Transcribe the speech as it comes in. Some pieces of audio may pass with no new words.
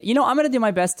I'm going to do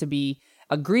my best to be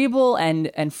agreeable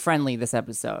and friendly this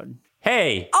episode.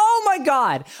 Hey! Oh my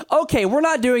God! Okay, we're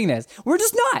not doing this. We're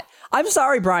just not. I'm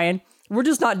sorry, Brian. We're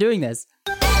just not doing this.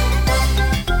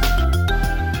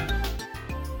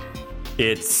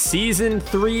 It's Season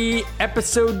 3,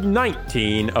 Episode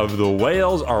 19 of the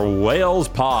Whales Are Whales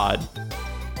Pod.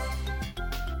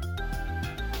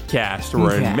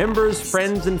 Wherein members,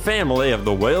 friends, and family of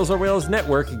the Whales Are Whales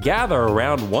Network gather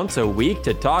around once a week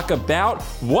to talk about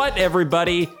what,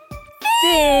 everybody?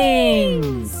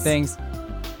 Things.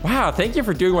 Wow, thank you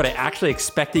for doing what I actually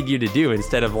expected you to do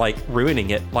instead of,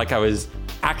 ruining it like I was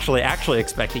actually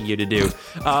expecting you to do.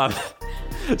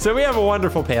 So we have a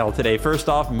wonderful panel today. First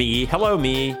off, me. Hello,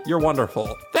 me. You're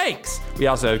wonderful. Thanks. We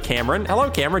also have Cameron.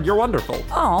 Hello, Cameron. You're wonderful.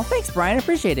 Oh, thanks, Brian. I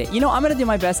appreciate it. I'm going to do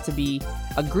my best to be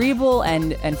agreeable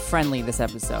and friendly this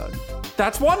episode.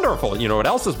 That's wonderful. You know what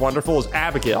else is wonderful is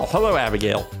Abigail. Hello,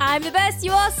 Abigail. I'm the best.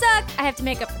 You all suck. I have to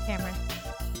make up for Cameron.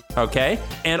 Okay.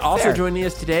 And also Fair. Joining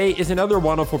us today is another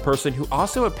wonderful person who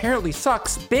also apparently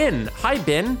sucks, Ben. Hi,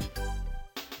 Ben.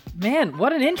 Man,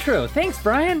 what an intro. Thanks,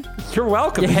 Brian. You're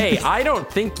welcome. Hey, I don't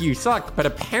think you suck, but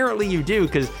apparently you do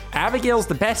because Abigail's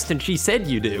the best and she said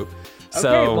you do.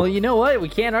 Okay, well, you know what? We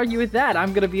can't argue with that.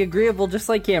 I'm going to be agreeable just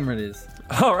like Cameron is.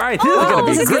 All right,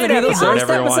 this is going to be a great episode,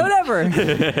 everyone. Ever.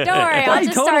 Don't worry, I'll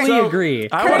just totally start. agree.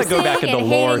 I want to go back into and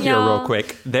lore hating here y'all. real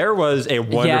quick. There was a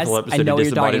wonderful Yes, I episode know of what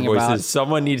you're Disembodied talking Voices about.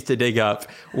 someone needs to dig up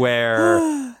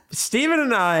where Steven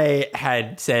and I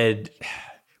had said,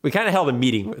 we kind of held a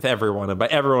meeting with everyone, and by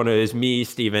everyone it was me,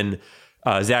 Steven,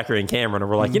 Zachary, and Cameron,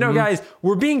 and we're like, guys,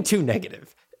 we're being too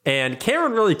negative. And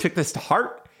Cameron really took this to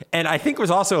heart. And I think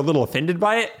was also a little offended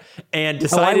by it and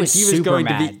decided was he was super going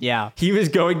mad. to be Yeah. he was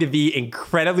going to be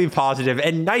incredibly positive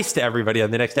and nice to everybody on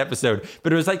the next episode.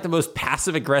 But it was like the most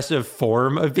passive aggressive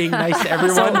form of being nice to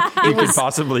everyone it could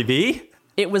possibly be.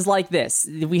 It was like this.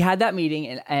 We had that meeting,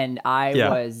 and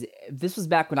this was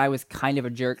back when I was kind of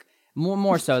a jerk,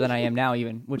 more so than I am now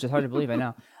even, which is hard to believe I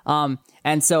know.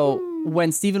 And so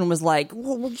when Steven was like,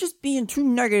 well, we're just being too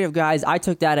negative, guys, I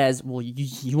took that as, well,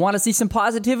 you want to see some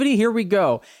positivity? Here we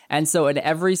go. And so in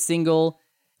every single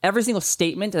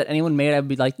statement that anyone made, I'd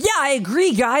be like, yeah, I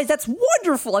agree, guys. That's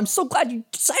wonderful. I'm so glad you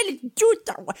decided to do it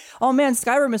that way. Oh, man,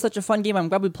 Skyrim is such a fun game. I'm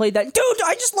glad we played that. Dude,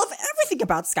 I just love everything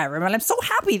about Skyrim, and I'm so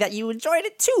happy that you enjoyed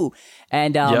it, too.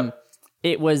 And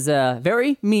it was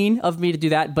very mean of me to do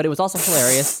that, but it was also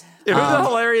hilarious. It was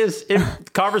hilarious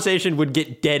if conversation would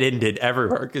get dead-ended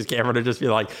everywhere because Cameron would just be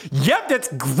like, yep, that's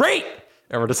great.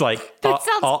 And we're just like, That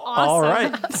sounds all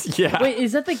awesome. right. Yeah. Wait,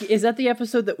 is that the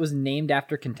episode that was named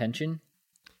after contention?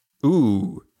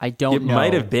 Ooh. I don't know. It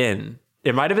might have been.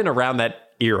 It might have been around that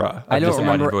era of I don't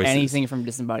Disembodied remember Voices. anything from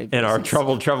Disembodied Voices. In our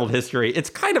troubled history. It's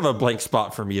kind of a blank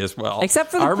spot for me as well. Except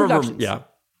for the productions. Yeah.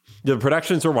 The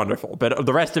productions are wonderful, but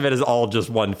the rest of it is all just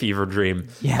one fever dream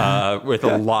with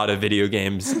a lot of video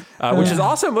games, which is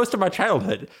also most of my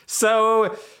childhood.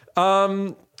 So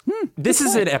this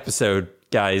is an episode,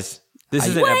 guys. This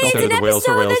is an episode of the Whales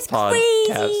Are Whales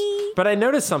podcast. But I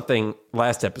noticed something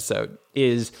last episode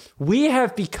is we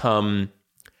have become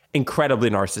incredibly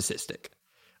narcissistic.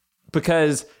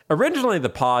 Because originally the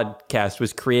podcast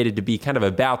was created to be kind of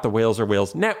about the Whales Are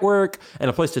Whales network and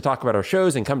a place to talk about our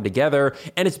shows and come together.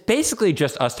 And it's basically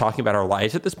just us talking about our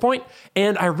lives at this point.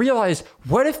 And I realized,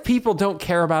 what if people don't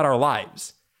care about our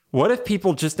lives? What if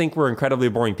people just think we're incredibly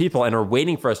boring people and are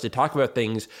waiting for us to talk about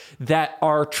things that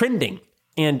are trending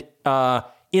and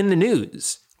in the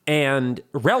news and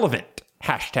relevant?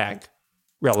 Hashtag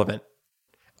relevant.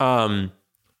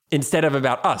 Instead of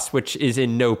about us, which is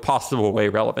in no possible way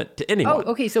relevant to anyone.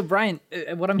 Oh, okay. So, Brian,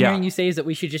 what I'm hearing you say is that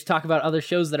we should just talk about other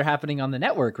shows that are happening on the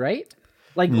network, right?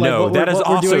 No, what that is what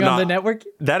we're also doing not on the network.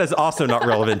 That is also not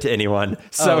relevant to anyone.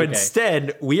 So okay.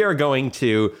 Instead, we are going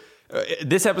to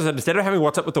this episode. Instead of having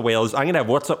What's Up with the Whales, I'm going to have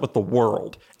What's Up with the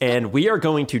World, and we are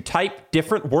going to type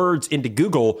different words into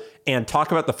Google and talk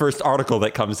about the first article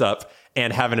that comes up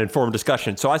and have an informed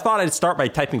discussion. So I thought I'd start by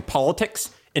typing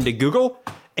politics into Google.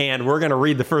 And we're going to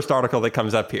read the first article that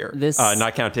comes up here,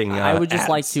 not counting I would just ads.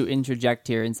 like to interject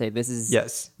here and say this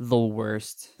is the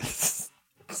worst.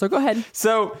 So go ahead.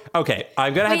 So, okay,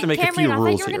 I'm going to have to make Cameron, a few I rules thought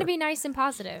you were here. going to be nice and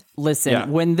positive.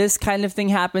 Listen, when this kind of thing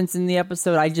happens in the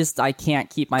episode, I can't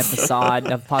keep my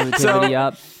facade of positivity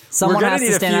up. Someone has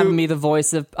to stand up and be the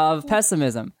voice of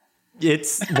pessimism.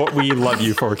 It's what we love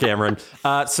you for, Cameron.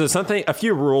 So a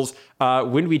few rules.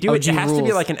 When we do it has to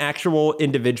be like an actual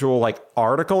individual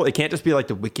article. It can't just be like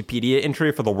the Wikipedia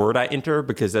entry for the word I enter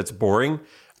because that's boring.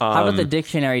 How about the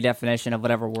dictionary definition of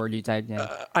whatever word you typed in?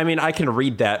 I mean, I can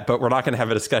read that, but we're not going to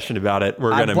have a discussion about it. We're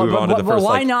going to move on to the first.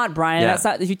 Why not, Brian? Yeah. That's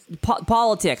not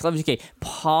politics. Okay,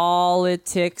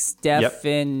 politics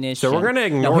definition. So we're going to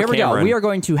ignore here we Cameron. go. We are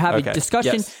going to have a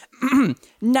discussion. Yes.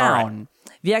 Noun: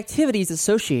 the activities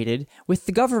associated with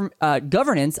the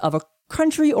governance of a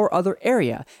country or other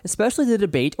area, especially the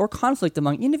debate or conflict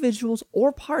among individuals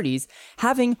or parties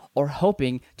having or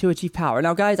hoping to achieve power.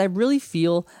 Now, guys, I really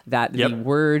feel that the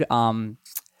word,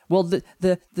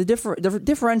 the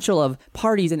differential of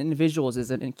parties and individuals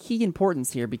is a key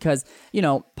importance here because,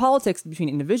 politics between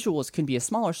individuals can be a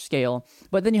smaller scale,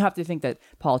 but then you have to think that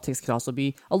politics could also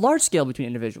be a large scale between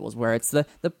individuals, where it's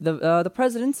the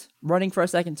president running for a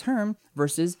second term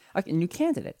versus a new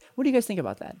candidate. What do you guys think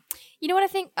about that? You know what I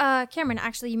think, Cameron,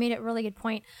 actually, you made a really good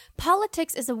point.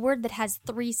 Politics is a word that has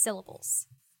 3 syllables.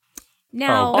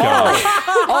 Now...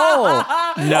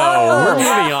 We're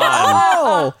moving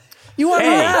on. You want to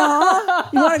go that, huh?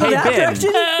 You want to go that Ben.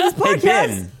 direction? This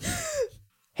podcast?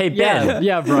 Hey, Ben.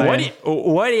 Yeah, Brian.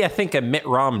 What do you think of Mitt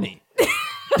Romney?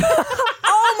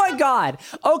 Oh my God.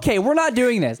 Okay, we're not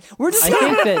doing this. We're just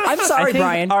I'm sorry,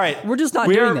 Brian. All right. We're just not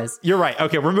doing this. You're right.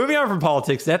 Okay, we're moving on from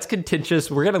politics. That's contentious.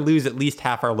 We're going to lose at least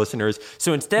half our listeners.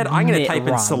 So instead, I'm going to type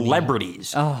in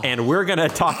celebrities. And we're going to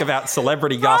talk about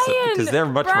celebrity gossip because they're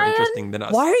much more interesting than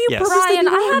us. Why are you Brian,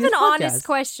 I have an podcast? honest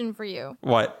question for you.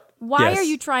 What? Why Yes. are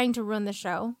you trying to run the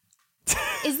show?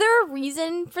 Is there a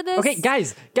reason for this? Okay,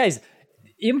 guys,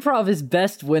 improv is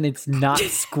best when it's not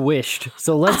squished.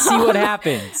 So let's see what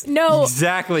happens. No.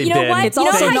 Exactly, You know Ben. what? It's You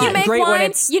know also how you not make great when wine?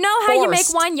 it's You know how you make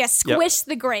forced. wine? You squish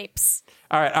the grapes.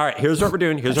 All right. Here's what we're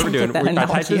doing. I don't get that I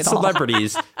typed analogy in at all.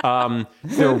 celebrities.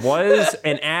 There was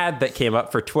an ad that came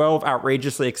up for 12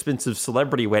 outrageously expensive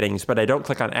celebrity weddings, but I don't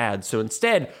click on ads. So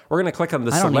instead, we're going to click on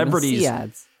the I don't even celebrities. see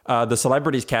ads. The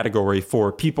celebrities category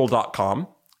for people.com.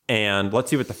 And let's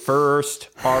see what the first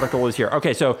article is here.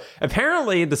 Okay, so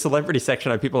apparently the celebrity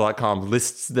section on people.com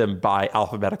lists them by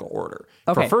alphabetical order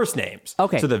for first names.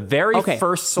 Okay. So the very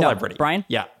first celebrity. No, Brian?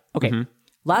 Yeah. Okay.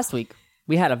 Last week,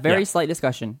 we had a very slight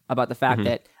discussion about the fact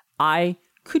that I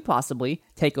could possibly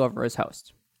take over as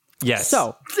host. Yes.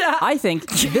 So I think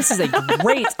this is a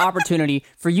great opportunity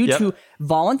for you to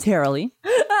voluntarily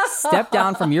step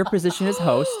down from your position as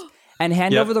host and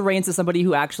hand over the reins to somebody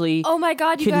who actually Oh my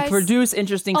God, you can guys. produce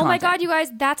interesting Oh content. my God, you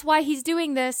guys. That's why he's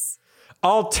doing this.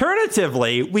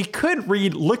 Alternatively, we could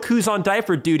read Look Who's on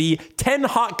Diaper Duty, 10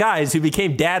 hot guys who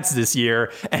became dads this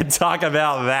year, and talk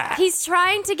about that. He's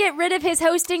trying to get rid of his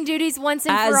hosting duties once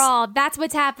and for all. That's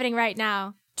what's happening right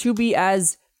now. To be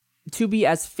as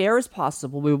fair as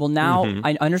possible, we will now.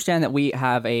 I understand that we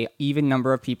have a even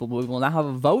number of people, but we will now have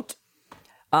a vote.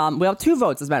 We have 2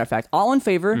 votes, as a matter of fact, all in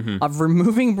favor of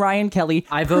removing Brian Kelly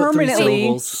I vote 3 permanently.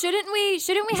 syllables.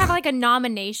 Shouldn't we have like a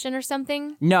nomination or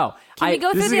something? No, Can we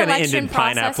go This through is the gonna end election in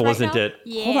process pineapple, right isn't now? it?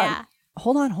 Yeah.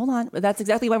 Hold on. That's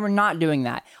exactly why we're not doing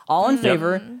that. All in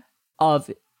favor of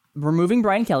removing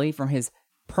Brian Kelly from his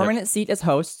permanent seat as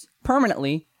host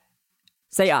permanently.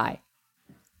 Say aye.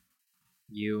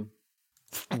 You.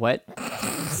 What?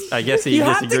 I guess he You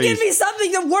have to disagrees. give me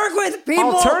something to work with,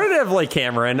 people. Alternatively,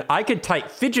 Cameron, I could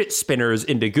type fidget spinners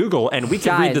into Google and we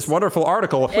could read Guys. this wonderful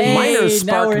article. Hey, Miners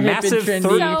now spark we're hip and massive trendy.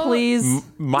 30 So- Please.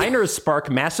 Miners spark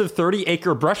massive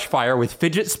 30-acre brush fire with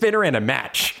fidget spinner and a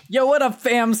match. Yo, what up,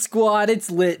 fam squad?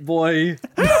 It's lit, boy.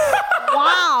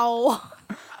 Wow.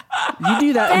 You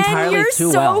do that And entirely you're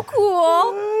too so well.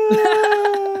 cool.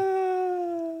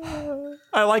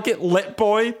 I like it, lit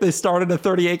boy. They started a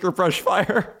 30-acre brush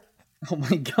fire. Oh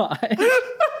my God.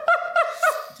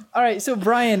 All right, so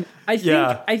Brian, I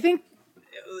think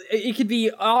it could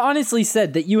be honestly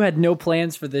said that you had no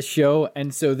plans for this show,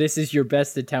 and so this is your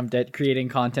best attempt at creating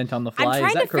content on the fly. I'm is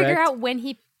trying that to correct? figure out when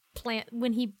he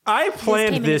I came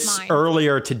planned in this his mind.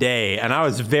 earlier today, and I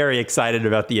was very excited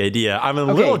about the idea. I'm a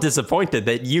little disappointed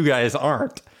that you guys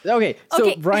aren't. Okay, so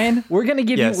Okay. Brian, we're gonna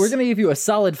give Yes. you a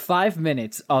solid 5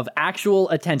 minutes of actual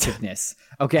attentiveness,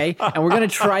 okay? And we're gonna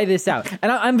try this out.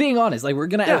 And I'm being honest, like we're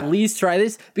gonna at least try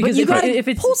this because But you gotta if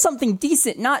it's pull something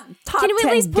decent, not top Can we at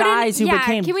 10 least put guys in, who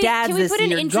became can we, dads can we this put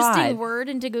an year. interesting God. word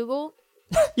into Google?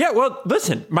 Yeah, well,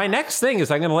 listen, my next thing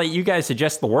is I'm going to let you guys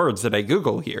suggest the words that I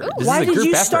Google here. This Why is a did group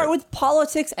you effort. start with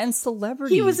politics and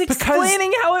celebrities? he was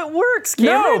explaining how it works, No,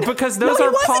 Cameron. because No, those he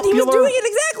are wasn't. popular. He was doing it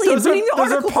exactly. He was reading the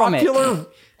article from it.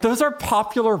 Those are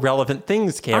popular, relevant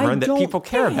things, Cameron, that people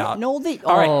care about. No, they.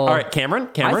 All right, Cameron.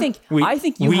 I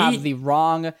think you have the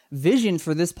wrong vision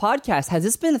for this podcast. Has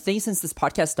this been a thing since this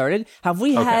podcast started? Have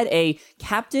we had a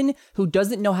captain who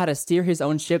doesn't know how to steer his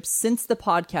own ship since the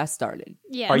podcast started?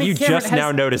 Yeah. Are you Cameron just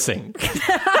now noticing?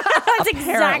 That's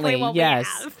exactly what yes.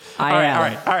 we have.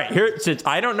 All right. Here, since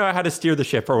I don't know how to steer the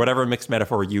ship or whatever mixed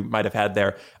metaphor you might have had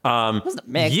there, It wasn't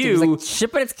mixed. It was like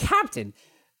ship and its captain.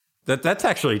 That's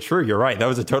actually true. You're right. That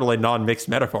was a totally non-mixed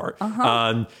metaphor.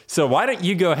 So why don't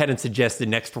you go ahead and suggest the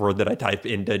next word that I type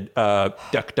into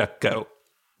DuckDuckGo?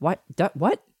 What?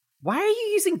 What? Why are you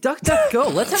using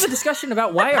DuckDuckGo? Let's have a discussion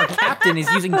about why our captain is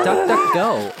using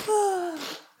DuckDuckGo.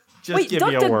 Just give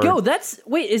me a word.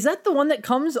 DuckDuckGo. Is that the one that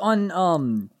comes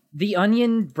on the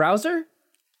Onion browser?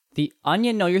 The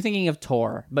Onion? No, you're thinking of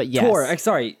Tor. But yes, Tor.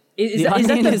 Sorry. Is that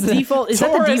the default? Is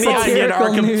that the Tor and default? the Onion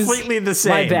are completely the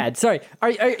same. My bad. Sorry.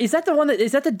 Is that the one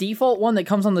is that the default one that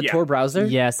comes on the Tor browser?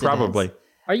 Yes, probably. It is.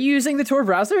 Are you using the Tor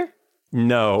browser?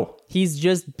 No. He's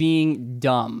just being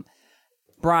dumb.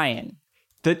 Brian.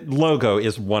 The logo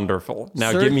is wonderful.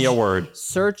 Now give me a word.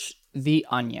 Search The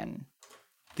Onion.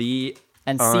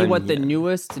 And see Onion. what the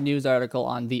newest news article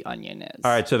on The Onion is.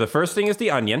 All right, so the first thing is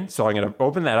The Onion. So I'm going to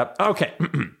open that up. Okay.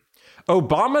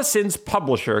 Obama sends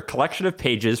publisher collection of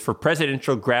pages for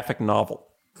presidential graphic novel.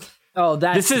 Oh,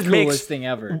 that's the coolest thing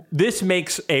ever. This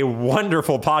makes a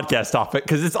wonderful podcast topic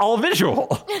because it's all visual.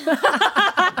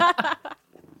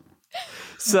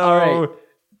 So, all right.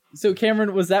 So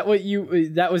Cameron, was that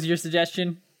that was your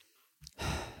suggestion?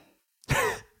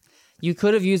 You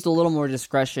could have used a little more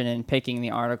discretion in picking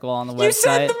the article on the website. You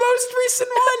said the most recent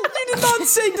one. You did not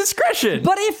say discretion.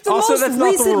 But if the most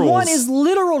recent one is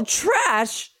literal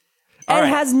trash and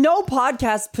has no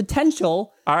podcast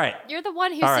potential. All right. You're the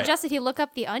one who suggested he look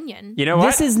up The Onion. You know what?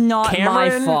 This is not my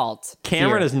fault.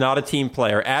 Cameron is not a team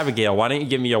player. Abigail, why don't you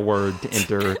give me a word to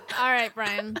enter? All right,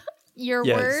 Brian. Your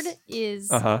word is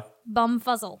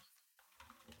bumfuzzle.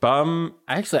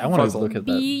 Actually, I want to look at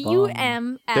that.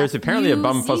 BUM. There's apparently a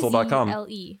bumfuzzle.com.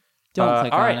 Don't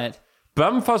click on it.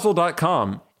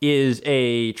 Bumfuzzle.com is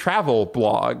a travel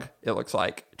blog, it looks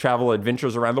like. Travel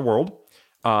adventures around the world.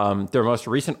 Their most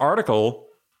recent article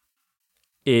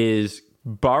is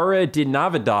Barra de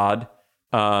Navidad.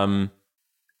 Apparently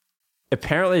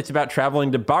it's about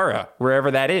traveling to Barra,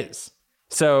 wherever that is.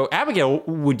 So, Abigail,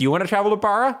 would you want to travel to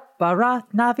Barra? Barra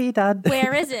Navidad.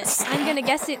 Where is it? I'm going to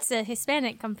guess it's a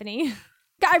Hispanic company.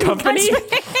 Company?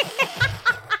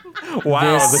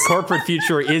 Wow, the corporate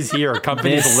future is here.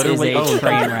 Companies literally own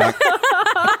train wreck.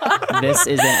 This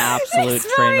is an absolute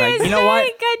train wreck. You know what?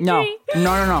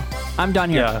 No. I'm done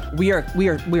here. Yeah. We are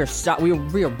restarting.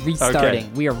 Okay.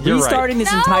 We are restarting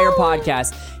this entire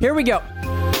podcast. Here we go.